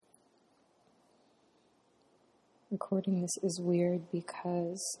Recording this is weird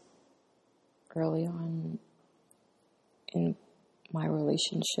because early on in my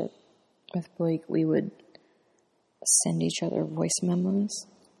relationship with Blake, we would send each other voice memos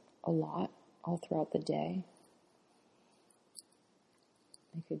a lot, all throughout the day.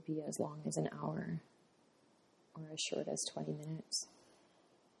 It could be as long as an hour or as short as 20 minutes.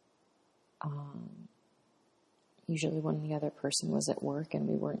 Usually when the other person was at work and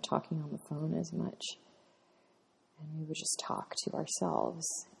we weren't talking on the phone as much. And we would just talk to ourselves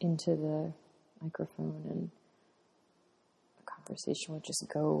into the microphone, and the conversation would just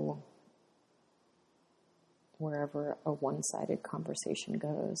go wherever a one-sided conversation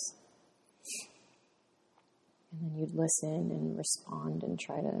goes. And then you'd listen and respond and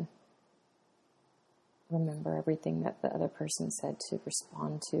try to remember everything that the other person said to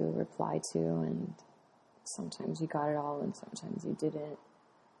respond to, reply to, and sometimes you got it all and sometimes you didn't.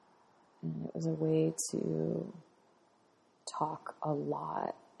 And it was a way to talk a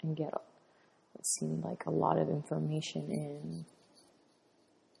lot and get what seemed like a lot of information in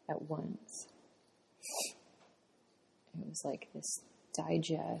at once. It was like this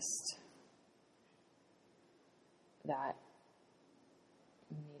digest that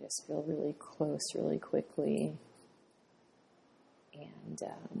made us feel really close really quickly, and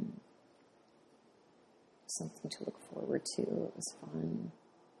something to look forward to. It was fun,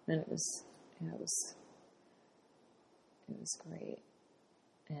 and it was great,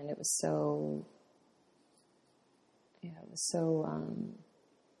 and it was so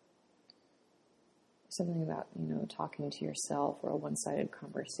something about, talking to yourself, or a one-sided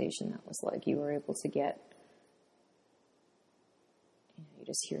conversation that was like you were able to get, you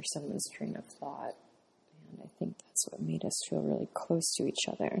just hear someone's train of thought, and I think that's what made us feel really close to each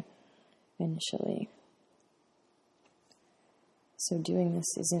other initially. So doing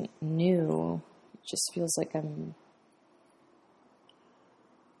this isn't new. It just feels like the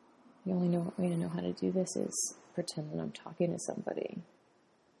only way to know how to do this is pretend that I'm talking to somebody.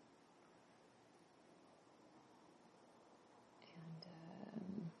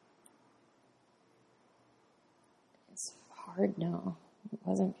 And it's hard now. It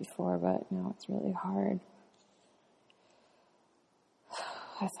wasn't before, but now it's really hard.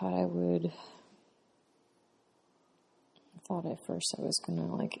 I thought at first I was going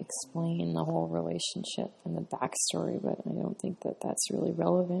to explain the whole relationship and the backstory, but I don't think that that's really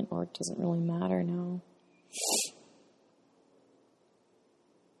relevant, or it doesn't really matter now.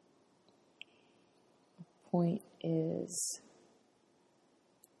 The point is,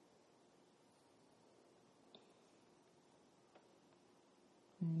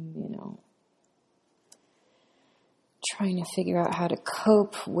 trying to figure out how to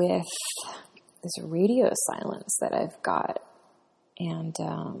cope with this radio silence that I've got. And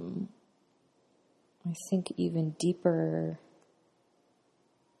I think even deeper,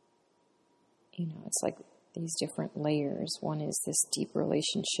 it's like these different layers. One is this deep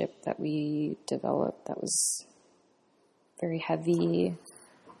relationship that we developed that was very heavy,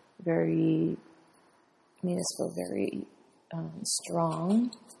 made us feel very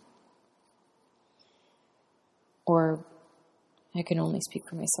strong. Or I can only speak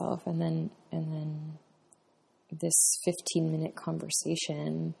for myself. And then this 15-minute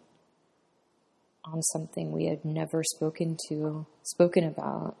conversation on something we had never spoken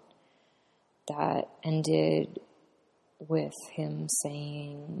about, that ended with him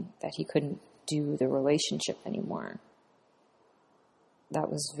saying that he couldn't do the relationship anymore. That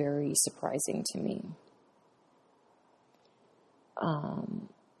was very surprising to me.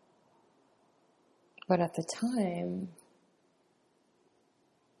 But at the time,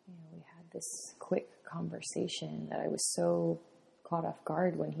 we had this quick conversation that I was so caught off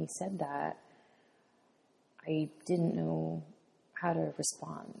guard when he said that. I didn't know how to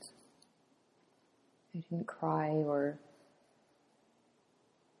respond. I didn't cry or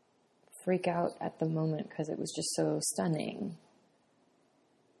freak out at the moment because it was just so stunning.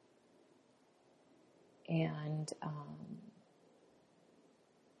 And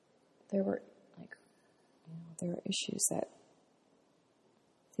there were issues,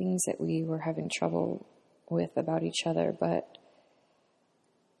 things that we were having trouble with about each other, but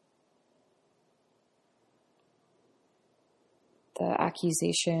the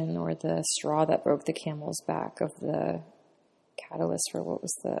accusation, or the straw that broke the camel's back of the catalyst for what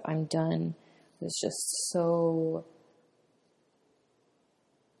was the I'm done, was just so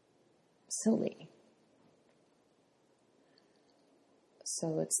silly.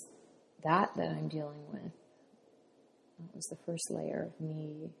 So it's that I'm dealing with. That was the first layer of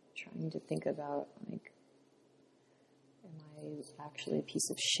me trying to think about, am I actually a piece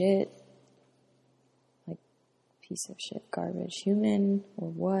of shit? piece of shit, garbage human or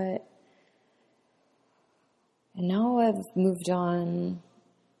what. And now I've moved on.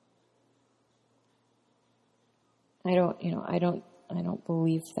 I don't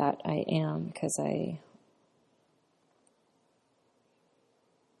believe that I am, because I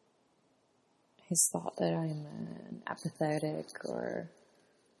thought that I'm an apathetic or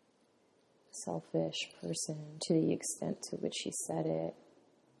selfish person to the extent to which he said it.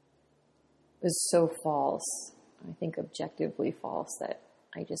 It was so false, I think objectively false, that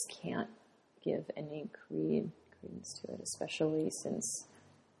I just can't give any credence to it, especially since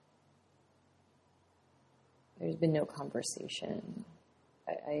there's been no conversation.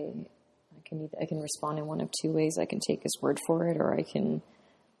 I can respond in one of two ways. I can take his word for it, or I can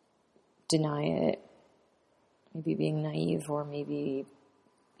deny it, maybe being naive, or maybe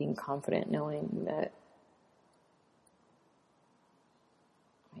being confident, knowing that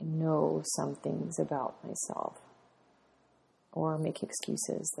I know some things about myself, or make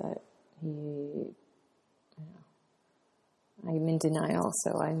excuses that I'm in denial,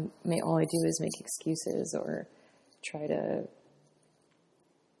 so all I do is make excuses or try to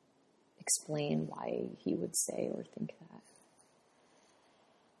explain why he would say or think that.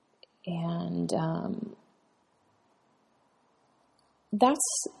 And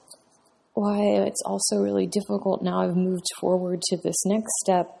that's why it's also really difficult now. I've moved forward to this next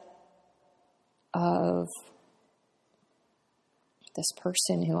step of this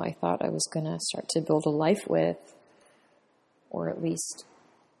person who I thought I was going to start to build a life with, or at least,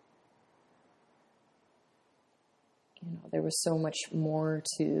 there was so much more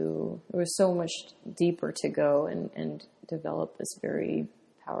there was so much deeper to go and develop this very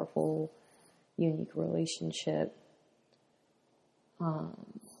powerful, unique relationship.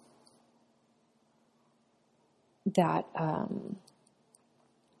 That, I'm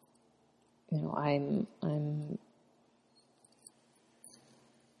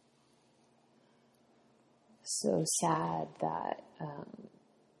so sad that,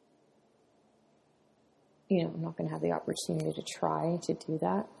 I'm not going to have the opportunity to try to do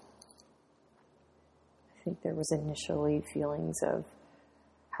that. I think there was initially feelings of,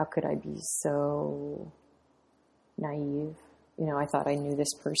 how could I be so naive? I thought I knew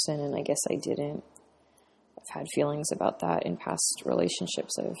this person, and I guess I didn't. I've had feelings about that in past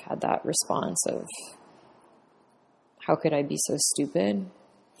relationships. I've had that response of, how could I be so stupid?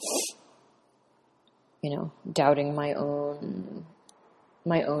 Doubting my own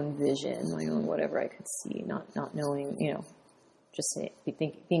vision, my own whatever I could see, not knowing, just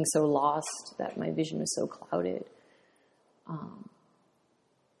being so lost that my vision was so clouded.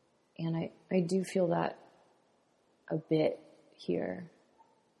 And I do feel that a bit here.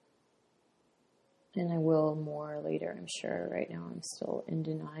 And I will more later, I'm sure. Right now I'm still in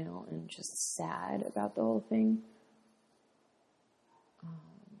denial and just sad about the whole thing.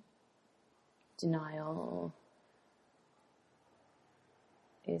 Denial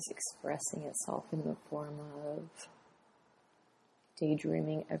is expressing itself in the form of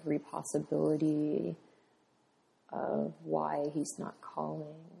daydreaming every possibility of why he's not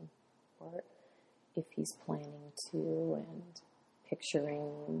calling, or if he's planning to, and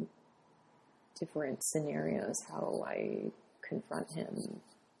picturing different scenarios, how I confront him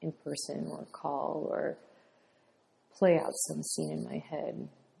in person or call or play out some scene in my head.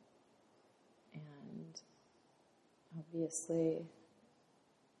 And obviously,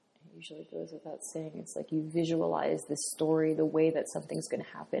 it usually goes without saying, it's like you visualize the story, the way that something's going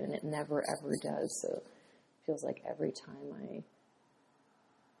to happen, and it never ever does. So it feels like every time I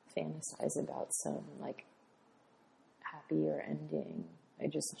fantasize about some happier ending, I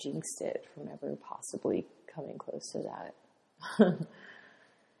just jinxed it from ever possibly coming close to that.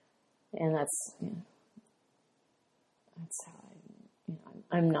 And that's how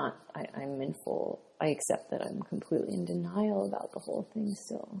I accept that I'm completely in denial about the whole thing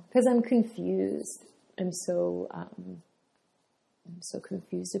still. Because I'm confused. I'm so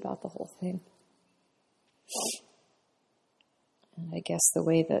confused about the whole thing. And I guess the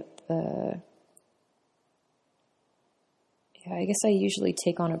way that I guess I usually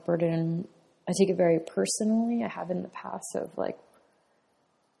take on a burden. I take it very personally. I have in the past of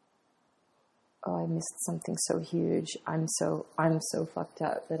I missed something so huge. I'm so fucked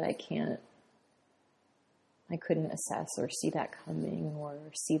up that I couldn't assess or see that coming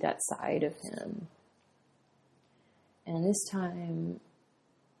or see that side of him. And this time,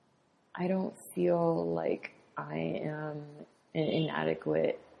 I don't feel like I am an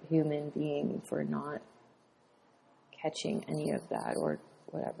inadequate human being for not catching any of that or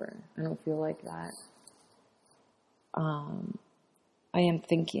whatever. I don't feel like that. I am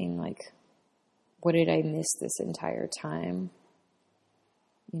thinking what did I miss this entire time?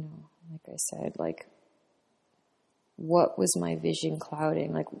 You know, like I said, like, what was my vision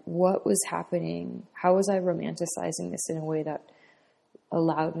clouding? Like, what was happening? How was I romanticizing this in a way that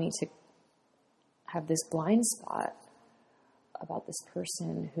allowed me to have this blind spot about this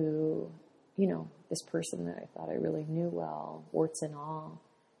person who, you know, this person that I thought I really knew well, warts and all.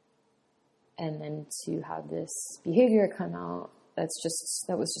 And then to have this behavior come out, that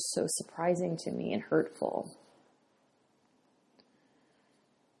was just so surprising to me and hurtful.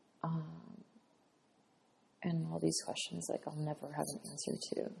 And all these questions, like, I'll never have an answer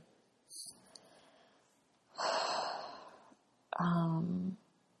to.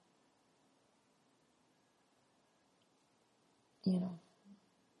 You know,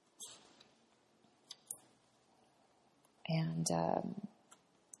 and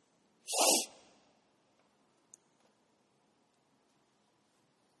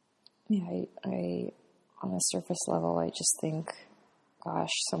yeah, I on a surface level, I just think,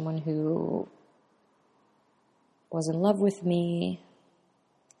 gosh, someone who was in love with me,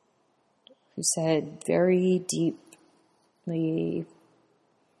 who said very deeply,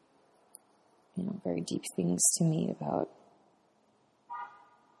 you know, very deep things to me about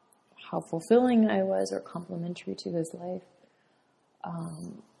how fulfilling I was or complimentary to his life.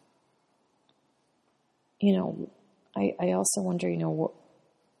 You know, I also wonder, you know, what,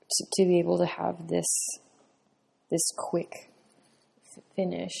 to be able to have this quick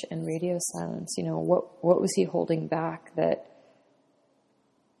finish and radio silence, you know, what was he holding back that,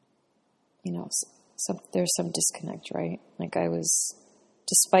 you know, there's some disconnect, right? Like, I was,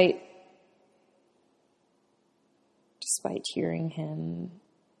 despite hearing him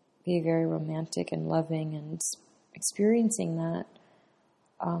be very romantic and loving and experiencing that,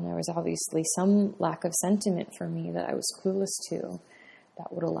 there was obviously some lack of sentiment for me that I was clueless to,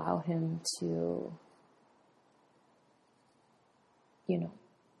 that would allow him to, you know,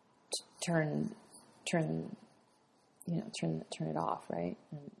 turn it off, right?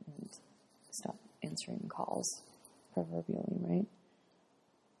 And stop answering calls, proverbially, right?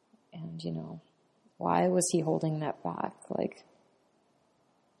 And, you know, why was he holding that back? Like,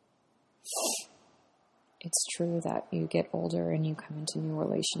 it's true that you get older and you come into new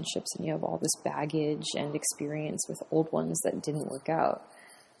relationships and you have all this baggage and experience with old ones that didn't work out.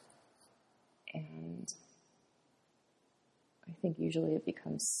 And I think usually it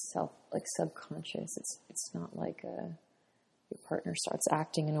becomes subconscious. It's not like your partner starts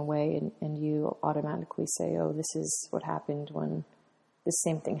acting in a way and you automatically say, oh, this is what happened when this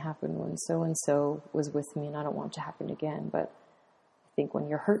same thing happened when so-and-so was with me and I don't want it to happen again. But I think when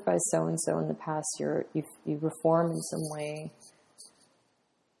you're hurt by so-and-so in the past, you reform in some way,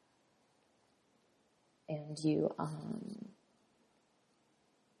 and you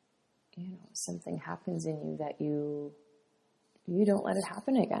know, something happens in you that you don't let it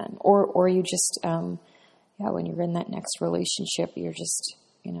happen again. Or you just, when you're in that next relationship, you're just,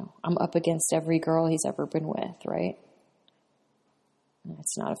 you know, I'm up against every girl he's ever been with, right? And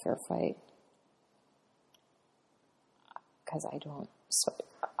it's not a fair fight. Because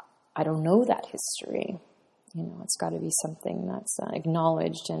I don't know that history. You know, it's got to be something that's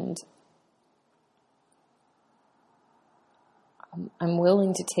acknowledged, and I'm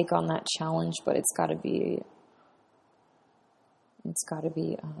willing to take on that challenge, but it's got to be,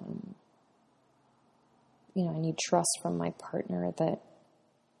 you know, I need trust from my partner that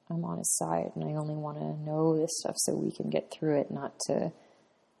I'm on his side, and I only want to know this stuff so we can get through it, not to,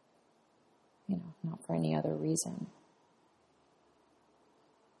 you know, not for any other reason.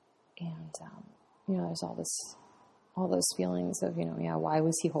 And, you know, there's all those feelings of, you know, yeah, why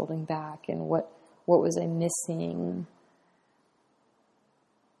was he holding back, and what was I missing?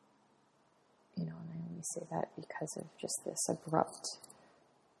 You know, and I only say that because of just this abrupt,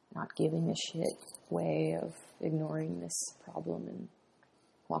 not giving a shit way of ignoring this problem and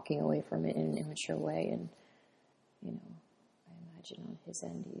walking away from it in an immature way. And, you know, I imagine on his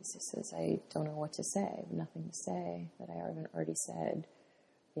end, he says, I don't know what to say. I have nothing to say that I haven't already said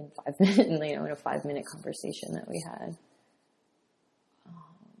in 5 minutes, you know, in a 5-minute conversation that we had.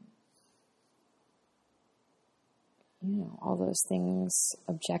 You know, all those things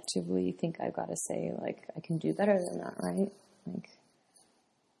objectively think I've got to say, like, I can do better than that, right? Like,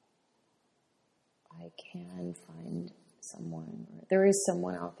 I can find someone, or there is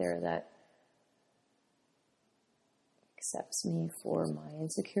someone out there that accepts me for my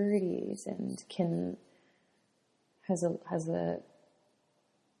insecurities and has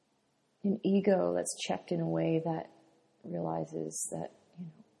an ego that's checked in a way that realizes that, you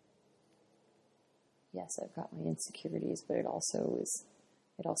know, yes, I've got my insecurities, but it also is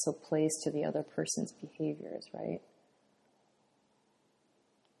it also plays to the other person's behaviors, right?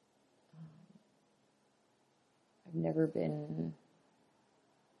 I've never been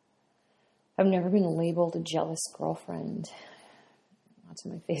labeled a jealous girlfriend, not to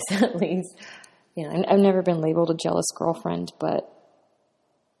my face at least. I've never been labeled a jealous girlfriend, but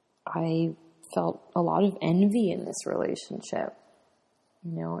I felt a lot of envy in this relationship,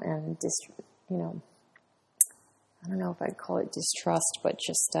 and I don't know if I'd call it distrust, but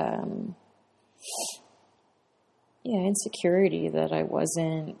just, insecurity that I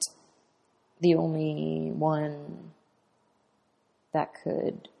wasn't the only one that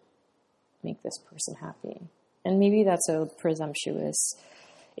could make this person happy. And maybe that's a presumptuous,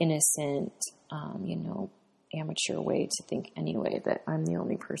 innocent, amateur way to think anyway, that I'm the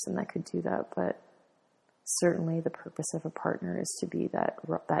only person that could do that. But certainly the purpose of a partner is to be that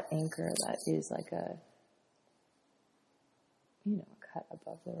anchor that is like a cut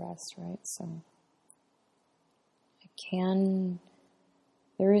above the rest, right? So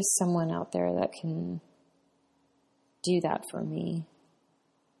there is someone out there that can do that for me.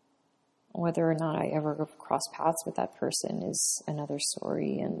 Whether or not I ever cross paths with that person is another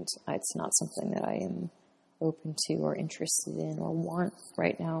story, and it's not something that I am open to or interested in or want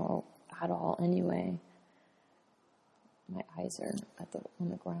right now at all anyway. My eyes are on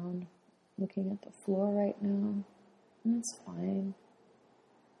the ground, looking at the floor right now, and it's fine.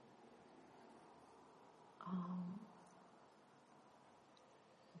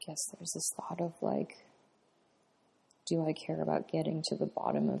 I guess there's this thought of like, do I care about getting to the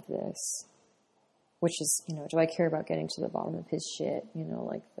bottom of this? Which is, do I care about getting to the bottom of his shit?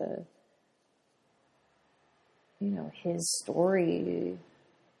 His story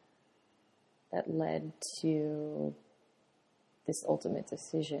that led to this ultimate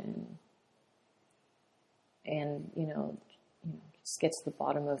decision. And, just get to the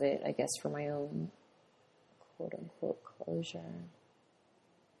bottom of it, I guess, for my own quote unquote closure.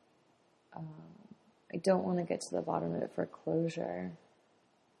 I don't want to get to the bottom of it for closure.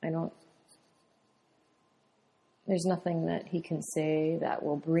 There's nothing that he can say that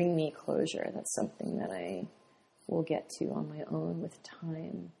will bring me closure. That's something that I will get to on my own with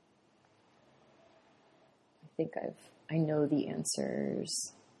time. I think I know the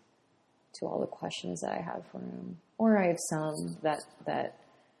answers to all the questions that I have for him. Or I have some that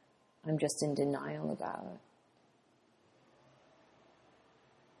I'm just in denial about.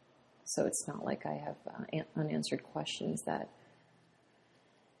 So it's not like I have unanswered questions that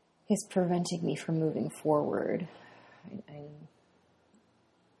is preventing me from moving forward.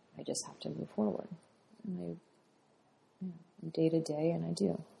 I just have to move forward. And day to day, and I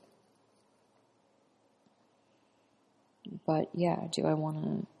do. But yeah,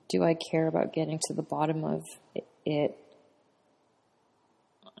 do I care about getting to the bottom of it?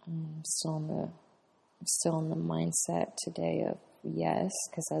 I'm still in the mindset today of yes,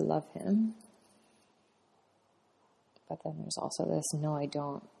 because I love him. But then there's also this, no, I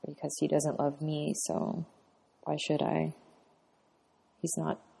don't, because he doesn't love me, so why should I? He's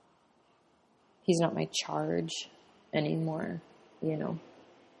not my charge anymore,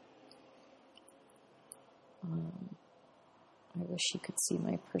 I wish he could see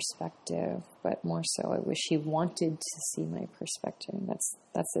my perspective, but more so, I wish he wanted to see my perspective.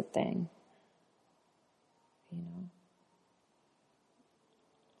 That's the thing,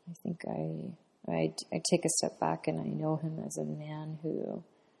 I think I take a step back and I know him as a man who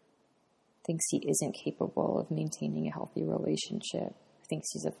thinks he isn't capable of maintaining a healthy relationship,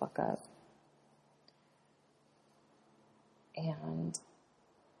 thinks he's a fuck up. And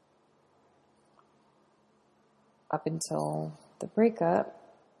up until the breakup,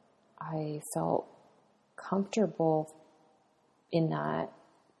 I felt comfortable in that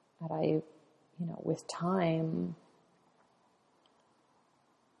I, with time,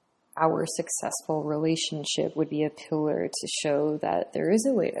 our successful relationship would be a pillar to show that there is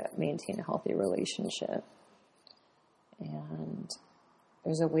a way to maintain a healthy relationship. And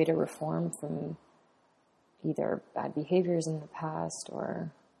there's a way to reform from either bad behaviors in the past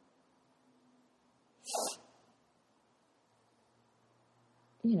or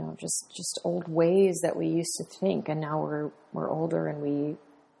just old ways that we used to think, and now we're older and we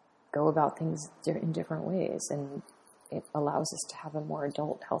go about things in different ways, and it allows us to have a more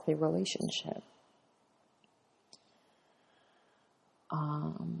adult, healthy relationship.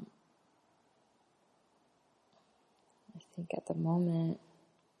 I think at the moment,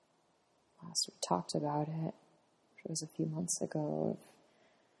 last we talked about it was a few months ago,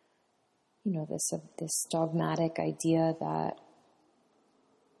 this dogmatic idea that,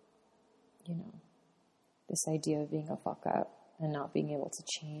 this idea of being a fuck up and not being able to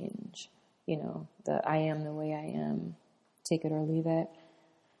change, the I am the way I am, take it or leave it,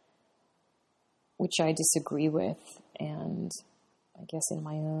 which I disagree with. And I guess in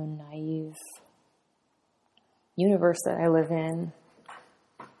my own naive universe that I live in,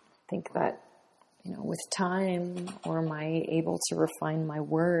 I think that, with time, or am I able to refine my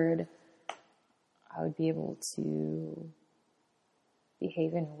word, I would be able to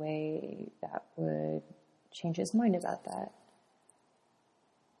behave in a way that would change his mind about that.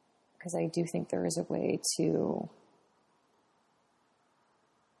 Because I do think there is a way to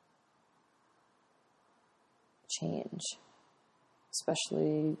change,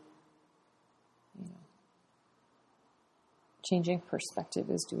 especially, changing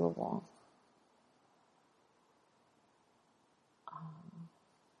perspective is doable.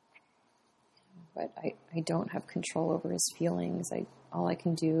 But I don't have control over his feelings. All I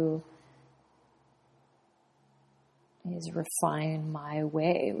can do is refine my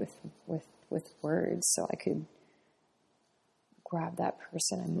way with words, so I could grab that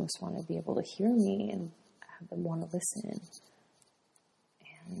person I most want to be able to hear me and have them want to listen.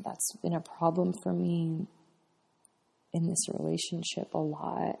 And that's been a problem for me in this relationship a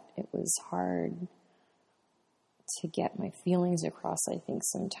lot. It was hard to get my feelings across, I think,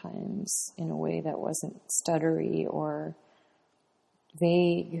 sometimes in a way that wasn't stuttery or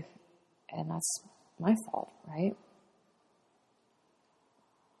vague, and that's my fault, right?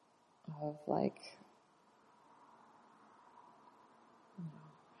 Of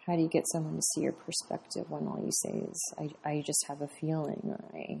how do you get someone to see your perspective when all you say is, I just have a feeling, or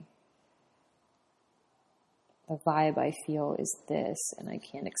the vibe I feel is this, and I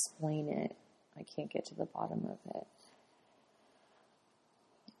can't explain it. I can't get to the bottom of it.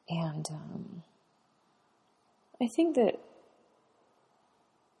 And I think that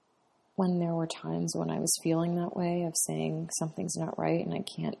when there were times when I was feeling that way, of saying something's not right and I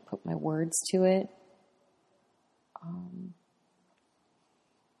can't put my words to it, I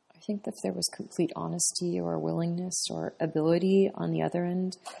think that if there was complete honesty or willingness or ability on the other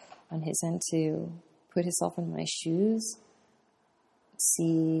end, on his end, to put himself in my shoes,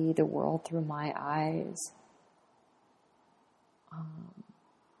 see the world through my eyes, I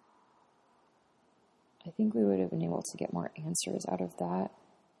think we would have been able to get more answers out of that.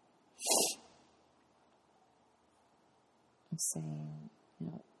 I'm saying,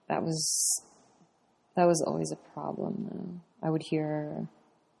 that was always a problem, though. I would hear,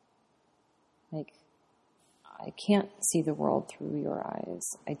 I can't see the world through your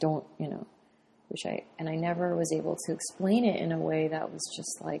eyes. I don't, and I never was able to explain it in a way that was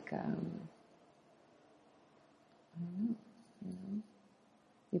just I don't know,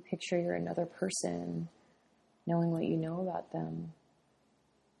 you picture you're another person, knowing what you know about them,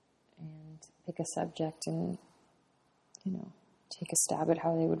 and pick a subject and, take a stab at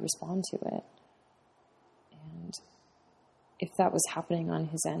how they would respond to it. And if that was happening on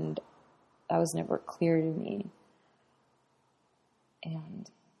his end, that was never clear to me. And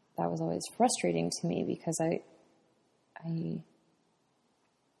that was always frustrating to me, because I don't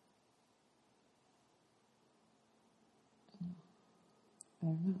know, I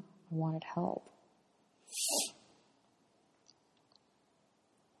wanted help.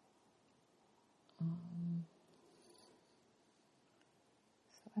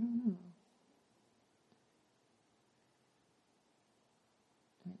 So I don't know.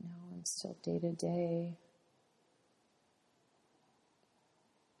 Right now I'm still day to day.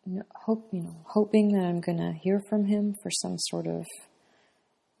 Hoping that I'm going to hear from him for some sort of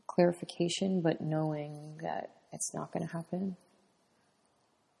clarification, but knowing that it's not going to happen.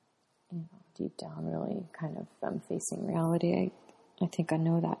 Deep down, really kind of, I'm facing reality. I think I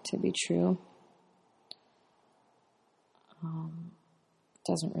know that to be true.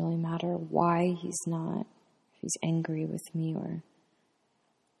 Doesn't really matter why he's not, if he's angry with me or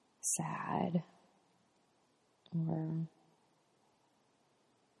sad or,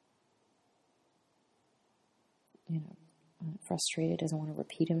 frustrated, doesn't want to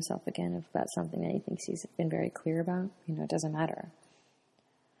repeat himself again. If that's something that he thinks he's been very clear about, it doesn't matter.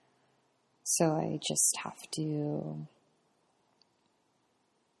 So I just have to,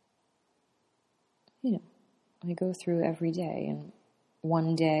 I go through every day, and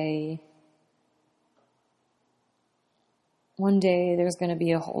one day there's going to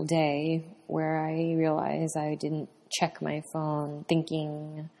be a whole day where I realize I didn't check my phone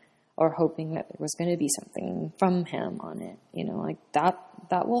thinking or hoping that there was going to be something from him on it.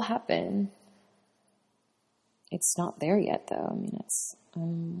 That will happen. It's not there yet, though.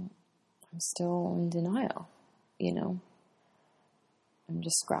 I'm still in denial, I'm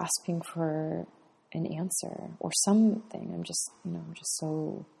just grasping for an answer or something. I'm just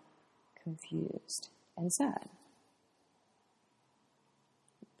so confused and sad.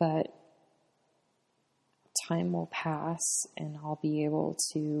 But time will pass and I'll be able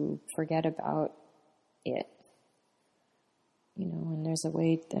to forget about it. And there's a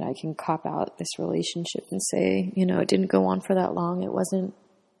way that I can cop out this relationship and say, it didn't go on for that long. It wasn't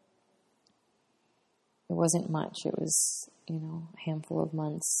much. It was, a handful of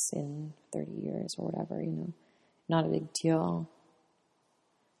months in 30 years or whatever, not a big deal.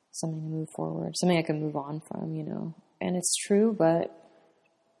 Something to move forward, something I can move on from, and it's true, but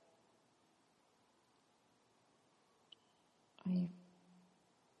I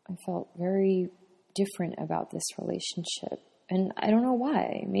felt very different about this relationship. And I don't know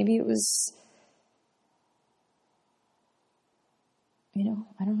why. Maybe it was, I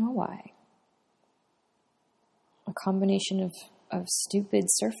don't know why. A combination of stupid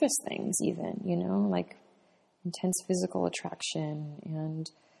surface things even, like intense physical attraction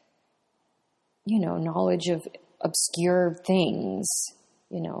and, knowledge of obscure things,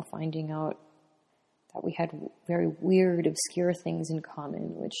 finding out that we had very weird, obscure things in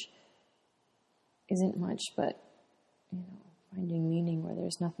common, which isn't much, but, finding meaning where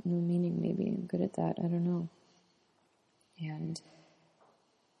there's no meaning. Maybe I'm good at that. I don't know. And,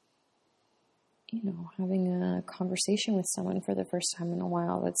 having a conversation with someone for the first time in a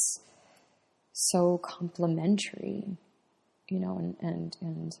while that's so complimentary,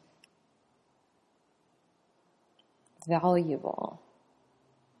 and valuable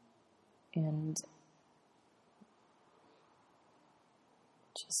and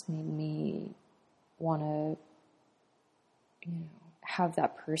just made me want to, have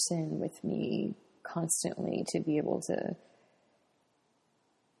that person with me constantly to be able to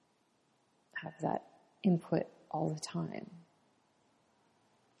have that input all the time.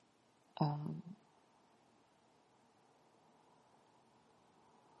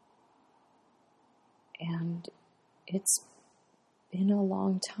 And it's been a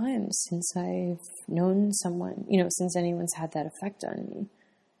long time since I've known someone, since anyone's had that effect on me.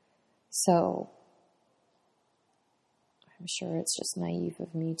 So I'm sure it's just naive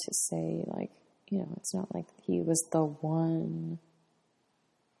of me to say, it's not like he was the one.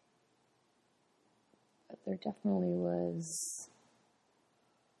 But there definitely was.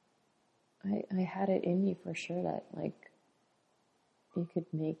 I had it in me for sure that, you could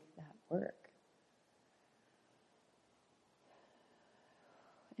make that work.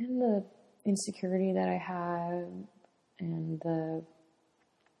 And the insecurity that I had, and the,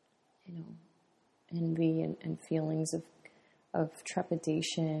 envy and feelings of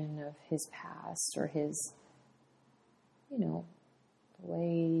trepidation of his past or his, the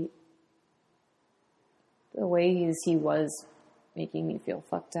ways he was making me feel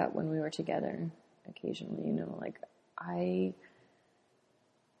fucked up when we were together occasionally, I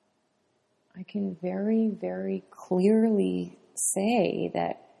can very, very clearly say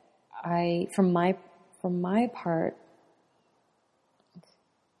that from my part,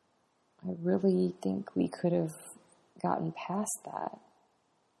 I really think we could have gotten past that.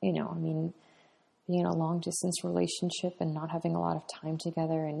 Being in a long distance relationship and not having a lot of time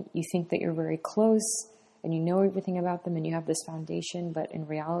together, and you think that you're very close and you know everything about them and you have this foundation, but in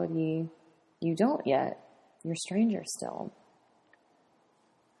reality, you don't yet. You're strangers still.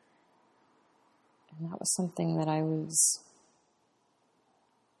 And that was something that I was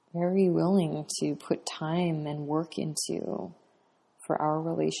very willing to put time and work into for our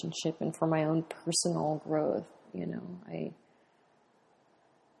relationship and for my own personal growth. I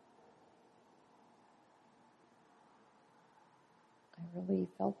really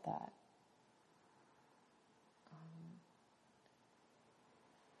felt that.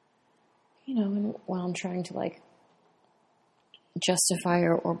 And while I'm trying to justify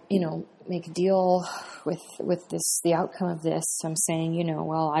or make a deal with the outcome of this, I'm saying,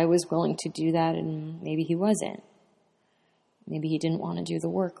 well, I was willing to do that and maybe he wasn't. Maybe he didn't want to do the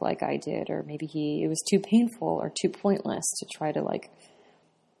work like I did, or maybe it was too painful or too pointless to try to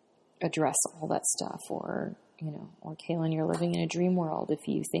address all that stuff, or Kaylin, you're living in a dream world if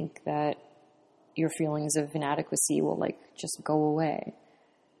you think that your feelings of inadequacy will just go away.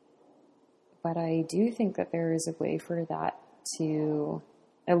 But I do think that there is a way for that to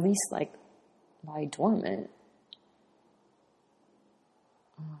at least lie dormant.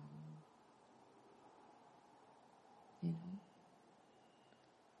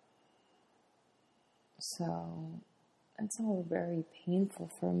 So that's all very painful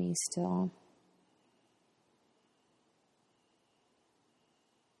for me still.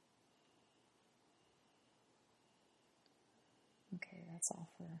 Okay, that's all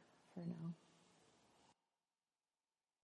for now.